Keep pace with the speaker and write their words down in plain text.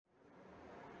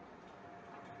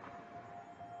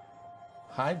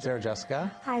Hi, Sarah Jessica.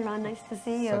 Hi, Ron. Nice to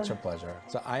see you. Such a pleasure.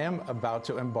 So I am about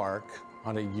to embark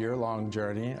on a year-long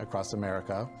journey across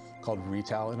America called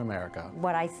Retail in America.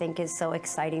 What I think is so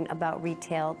exciting about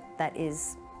retail that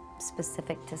is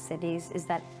specific to cities is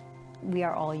that we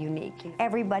are all unique.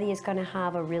 Everybody is going to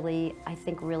have a really, I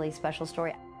think, really special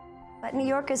story. But New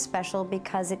York is special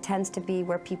because it tends to be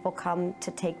where people come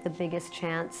to take the biggest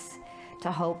chance, to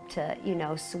hope to,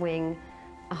 swing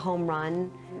a home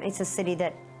run. It's a city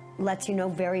that lets you know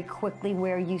very quickly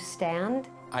where you stand.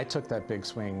 I took that big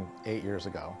swing 8 years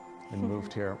ago and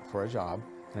moved here for a job,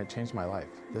 and it changed my life.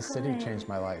 This city changed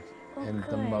my life in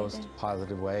the most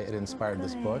positive way. It inspired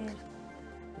this book.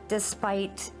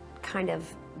 Despite kind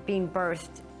of being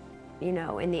birthed,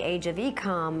 in the age of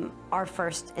e-com, our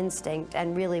first instinct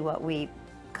and really what we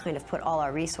kind of put all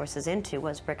our resources into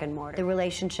was brick and mortar. The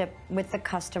relationship with the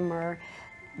customer,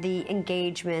 the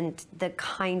engagement, the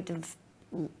kind of,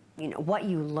 what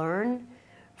you learn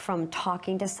from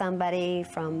talking to somebody,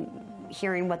 from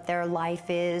hearing what their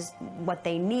life is, what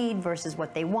they need versus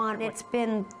what they want. It's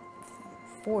been,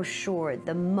 for sure,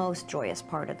 the most joyous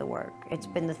part of the work. It's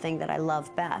been the thing that I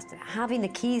love best. Having the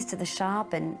keys to the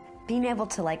shop and being able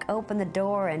to open the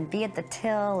door and be at the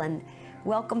till and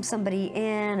welcome somebody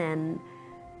in and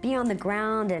be on the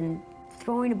ground and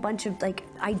throwing a bunch of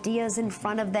ideas in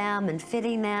front of them and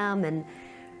fitting them and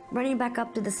running back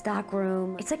up to the stock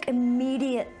room. It's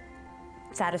immediate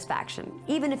satisfaction,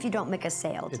 even if you don't make a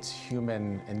sale. It's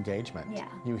human engagement. Yeah.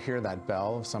 You hear that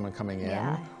bell of someone coming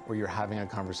in, or you're having a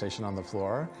conversation on the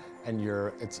floor, and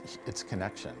it's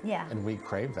connection. Yeah. And we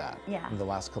crave that. Yeah. In the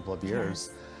last couple of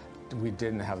years, we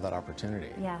didn't have that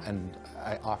opportunity. Yeah. And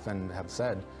I often have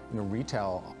said,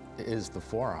 retail is the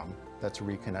forum that's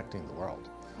reconnecting the world.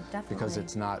 Definitely. Because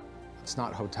it's not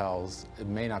hotels, it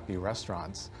may not be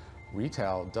restaurants.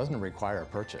 Retail doesn't require a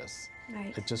purchase.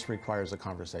 Right. It just requires a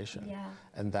conversation. Yeah.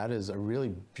 And that is a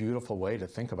really beautiful way to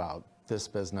think about this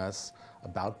business,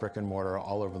 about brick and mortar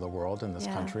all over the world in this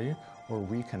country. We're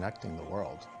reconnecting the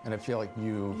world. And I feel like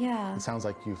it sounds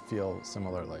like you feel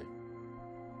similarly.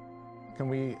 Can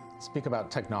we speak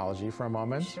about technology for a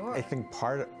moment? Sure. I think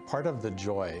part of the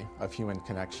joy of human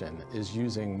connection is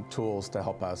using tools to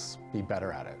help us be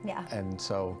better at it. Yeah. And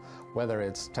so whether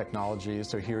it's technology,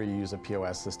 so here you use a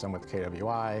POS system with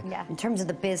KWI. Yeah. In terms of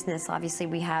the business, obviously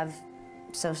we have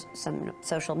some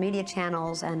social media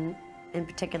channels, and in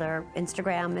particular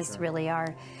Instagram is really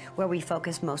where we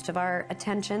focus most of our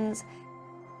attentions.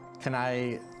 Can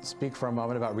I speak for a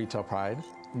moment about retail pride?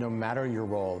 No matter your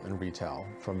role in retail,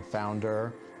 from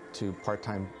founder to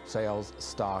part-time sales,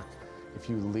 stock, if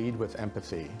you lead with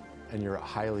empathy and you're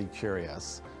highly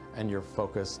curious and you're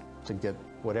focused to get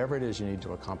whatever it is you need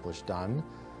to accomplish done,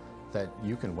 that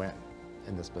you can win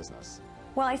in this business.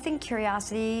 Well, I think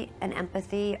curiosity and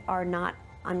empathy are not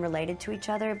unrelated to each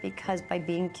other, because by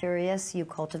being curious, you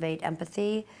cultivate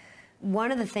empathy.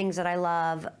 One of the things that I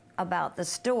love about the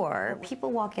store,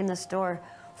 people walk in the store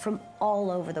from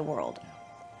all over the world.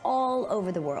 All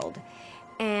over the world,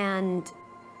 and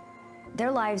their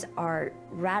lives are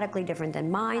radically different than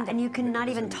mine, and you can not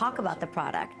even talk about the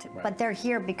product, but they're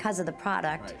here because of the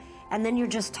product, and then you're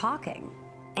just talking,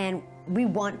 and we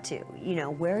want to,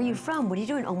 where are you from? What are you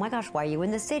doing? Oh my gosh, why are you in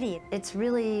the city? It's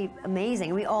really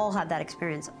amazing. We all have that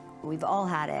experience. We've all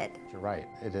had it. You're right.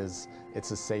 It's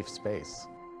a safe space.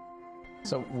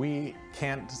 So we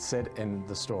can't sit in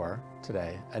the store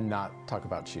today and not talk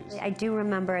about shoes. I do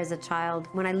remember as a child,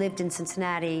 when I lived in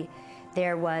Cincinnati,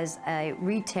 there was a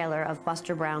retailer of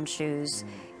Buster Brown shoes,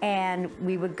 and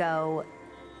we would go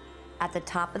at the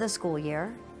top of the school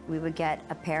year, we would get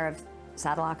a pair of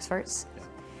saddle Oxfords,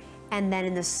 and then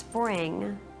in the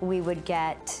spring, we would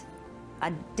get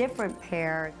a different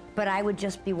pair, but I would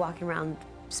just be walking around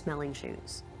smelling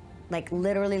shoes.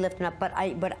 Literally lifting up, but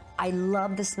I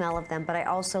love the smell of them, but I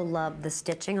also love the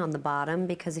stitching on the bottom,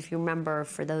 because if you remember,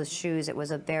 for those shoes, it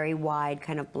was a very wide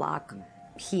kind of block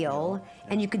heel,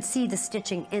 and you could see the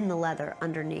stitching in the leather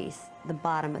underneath the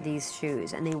bottom of these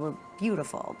shoes, and they were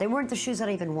beautiful. They weren't the shoes that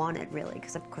I even wanted, really,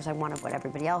 because of course I wanted what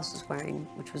everybody else was wearing,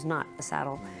 which was not a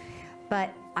saddle.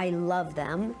 But I love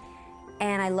them,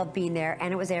 and I love being there,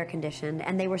 and it was air conditioned,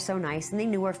 and they were so nice, and they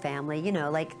knew our family,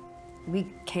 we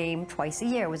came twice a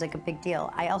year. It was a big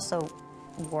deal. I also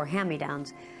wore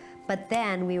hand-me-downs, but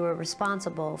then we were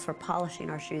responsible for polishing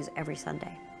our shoes every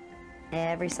Sunday.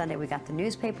 Every Sunday we got the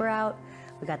newspaper out,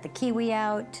 we got the kiwi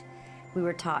out, we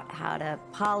were taught how to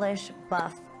polish,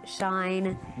 buff,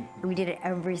 shine, and we did it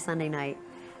every Sunday night.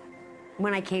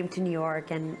 When I came to New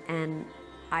York and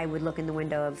I would look in the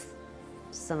window of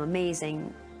some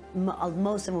amazing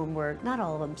Most of them were, not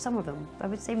all of them, some of them, I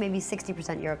would say maybe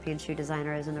 60% European shoe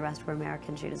designers and the rest were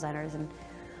American shoe designers. And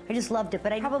I just loved it.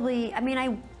 But I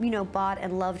bought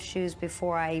and loved shoes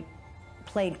before I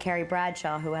played Carrie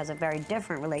Bradshaw, who has a very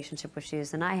different relationship with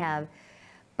shoes than I have.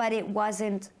 But it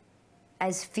wasn't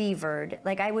as fevered.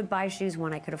 Like, I would buy shoes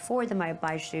when I could afford them. I would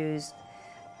buy shoes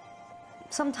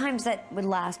sometimes that would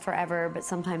last forever, but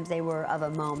sometimes they were of a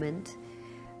moment.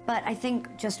 But I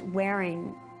think just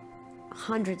wearing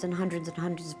hundreds and hundreds and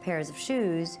hundreds of pairs of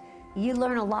shoes, you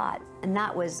learn a lot. And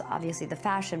that was obviously the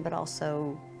fashion, but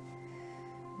also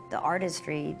the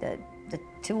artistry, the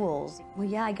tools. Well,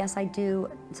 yeah, I guess I do.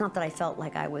 It's not that I felt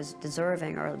like I was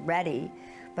deserving or ready,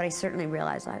 but I certainly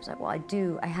realized, I was like, well,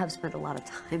 I have spent a lot of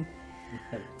time,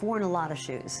 worn a lot of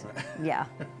shoes. Yeah,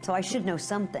 so I should know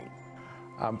something.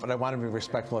 But I want to be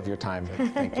respectful of your time.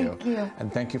 Thank you. Thank you.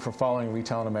 And thank you for following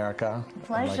Retail in America.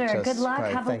 Pleasure. Good luck.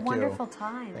 Have a Thank you. wonderful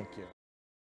time. Thank you.